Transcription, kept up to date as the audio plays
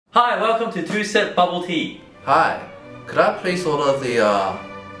Hi, welcome to Two Set Bubble Tea. Hi, could I please order the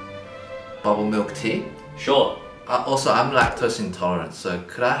bubble milk tea? Sure. Also, I'm lactose intolerant, so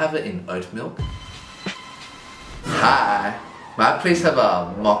could I have it in oat milk? Hi, may I please have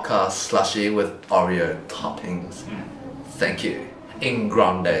a mocha slushy with Oreo toppings? Thank you. In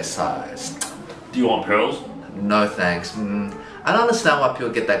grande size. Do you want pearls? No thanks. I don't understand why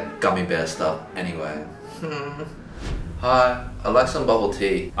people get that gummy bear stuff anyway. Hi, I'd like some bubble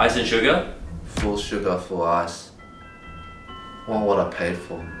tea. Ice and sugar? Full sugar, full ice. Want what I paid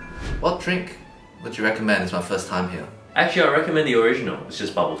for. What drink would you recommend? It's my first time here. Actually, I recommend the original. It's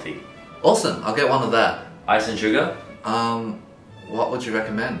just bubble tea. Awesome, I'll get one of that. Ice and sugar? What would you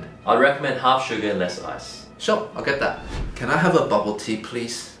recommend? I'd recommend half sugar and less ice. Sure, I'll get that. Can I have a bubble tea,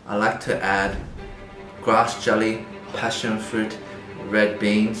 please? I like to add grass jelly, passion fruit, red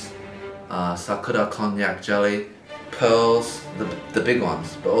beans, sakura cognac jelly, pearls, the big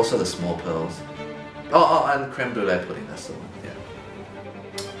ones, but also the small pearls. Oh, and creme brulee pudding, that's the one,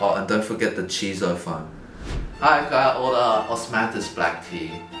 yeah. Oh, and don't forget the cheeso foam. Hi, can I order osmanthus black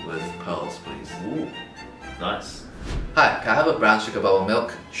tea with pearls, please? Ooh, nice. Hi, can I have a brown sugar bubble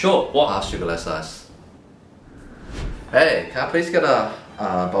milk? Sure, what? Half sugar, less ice. Hey, can I please get a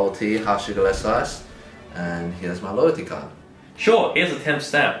bubble tea, half sugar, less ice? And here's my loyalty card. Sure, here's a 10th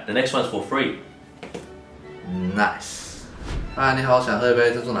stamp. The next one's for free. Nice. 嗨，你好，想喝一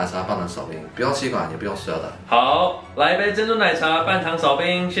杯珍珠奶茶半糖少冰，不用吸管，也不用需要的。好，来一杯珍珠奶茶半糖少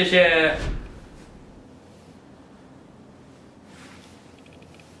冰，谢谢。